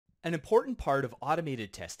An important part of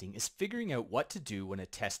automated testing is figuring out what to do when a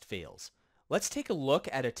test fails. Let's take a look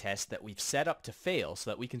at a test that we've set up to fail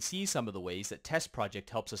so that we can see some of the ways that TestProject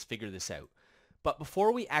helps us figure this out. But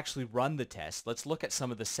before we actually run the test, let's look at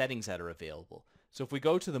some of the settings that are available. So if we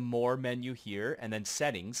go to the More menu here and then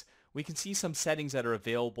Settings, we can see some settings that are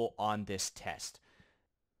available on this test.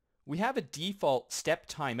 We have a default step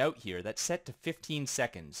timeout here that's set to 15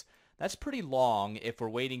 seconds. That's pretty long if we're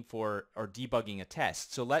waiting for or debugging a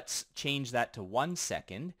test. So let's change that to 1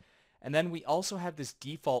 second. And then we also have this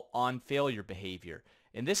default on failure behavior.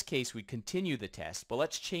 In this case, we continue the test, but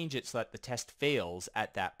let's change it so that the test fails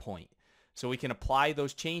at that point. So we can apply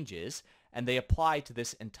those changes, and they apply to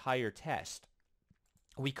this entire test.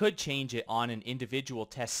 We could change it on an individual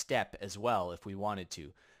test step as well if we wanted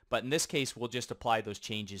to. But in this case, we'll just apply those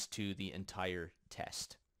changes to the entire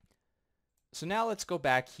test. So now let's go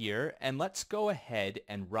back here and let's go ahead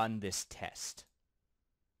and run this test.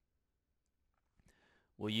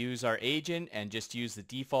 We'll use our agent and just use the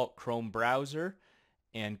default Chrome browser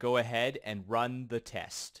and go ahead and run the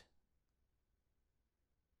test.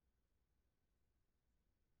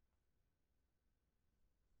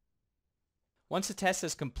 Once the test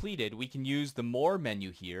is completed, we can use the More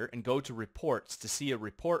menu here and go to Reports to see a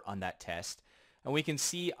report on that test. And we can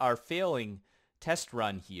see our failing test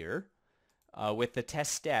run here with the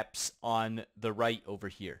test steps on the right over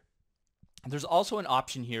here. There's also an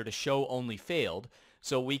option here to show only failed,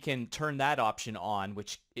 so we can turn that option on,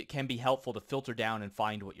 which it can be helpful to filter down and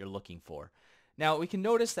find what you're looking for. Now we can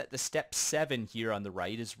notice that the step 7 here on the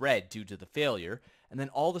right is red due to the failure, and then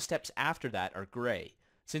all the steps after that are gray.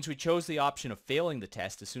 Since we chose the option of failing the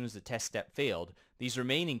test as soon as the test step failed, these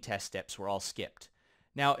remaining test steps were all skipped.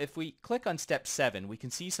 Now if we click on step 7, we can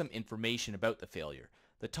see some information about the failure.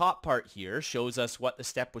 The top part here shows us what the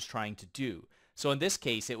step was trying to do. So in this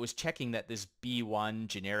case, it was checking that this B1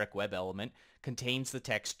 generic web element contains the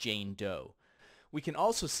text Jane Doe. We can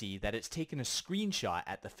also see that it's taken a screenshot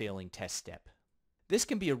at the failing test step. This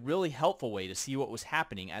can be a really helpful way to see what was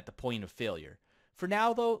happening at the point of failure. For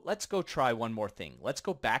now though, let's go try one more thing. Let's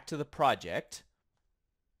go back to the project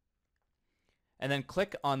and then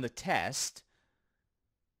click on the test,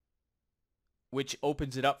 which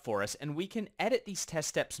opens it up for us, and we can edit these test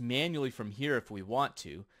steps manually from here if we want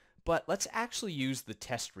to, but let's actually use the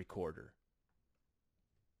test recorder.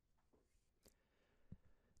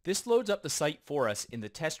 This loads up the site for us in the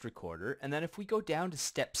test recorder, and then if we go down to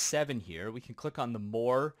step 7 here, we can click on the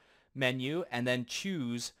More menu and then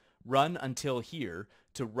choose Run Until here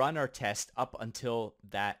to run our test up until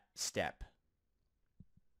that step.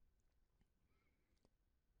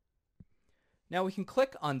 Now we can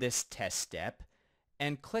click on this test step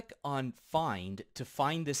and click on Find to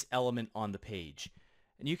find this element on the page.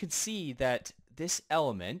 And you can see that this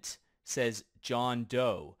element says John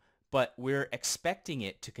Doe, but we're expecting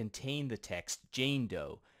it to contain the text Jane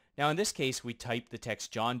Doe. Now in this case, we typed the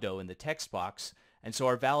text John Doe in the text box, and so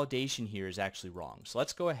our validation here is actually wrong. So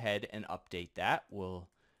let's go ahead and update that. We'll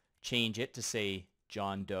change it to say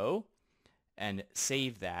John Doe and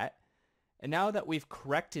save that. And now that we've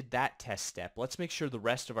corrected that test step, let's make sure the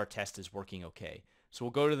rest of our test is working okay. So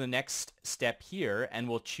we'll go to the next step here and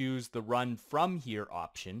we'll choose the Run From Here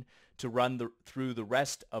option to run through the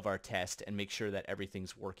rest of our test and make sure that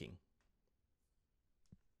everything's working.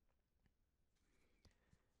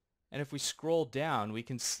 And if we scroll down, we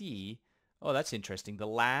can see, oh, that's interesting. The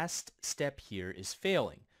last step here is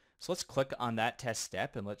failing. So let's click on that test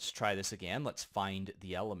step and let's try this again. Let's find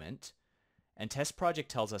the element. And TestProject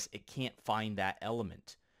tells us it can't find that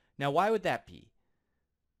element. Now why would that be?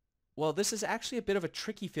 Well, this is actually a bit of a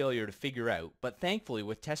tricky failure to figure out, but thankfully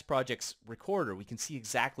with TestProject's recorder we can see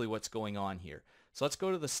exactly what's going on here. So let's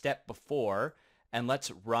go to the step before and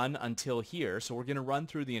let's run until here. So we're going to run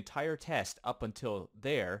through the entire test up until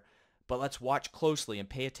there, but let's watch closely and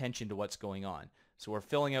pay attention to what's going on. So we're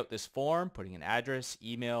filling out this form, putting an address,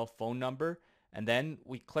 email, phone number, and then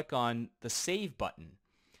we click on the Save button,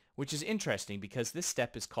 which is interesting because this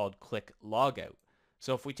step is called Click Logout.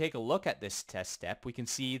 So if we take a look at this test step, we can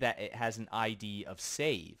see that it has an ID of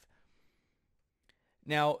save.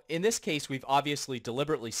 Now, in this case, we've obviously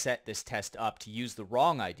deliberately set this test up to use the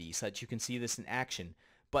wrong ID so that you can see this in action.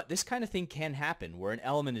 But this kind of thing can happen where an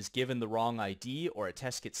element is given the wrong ID or a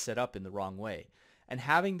test gets set up in the wrong way. And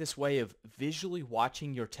having this way of visually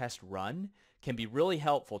watching your test run can be really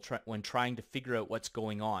helpful when trying to figure out what's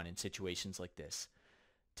going on in situations like this.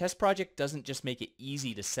 TestProject doesn't just make it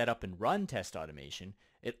easy to set up and run test automation,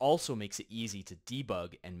 it also makes it easy to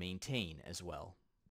debug and maintain as well.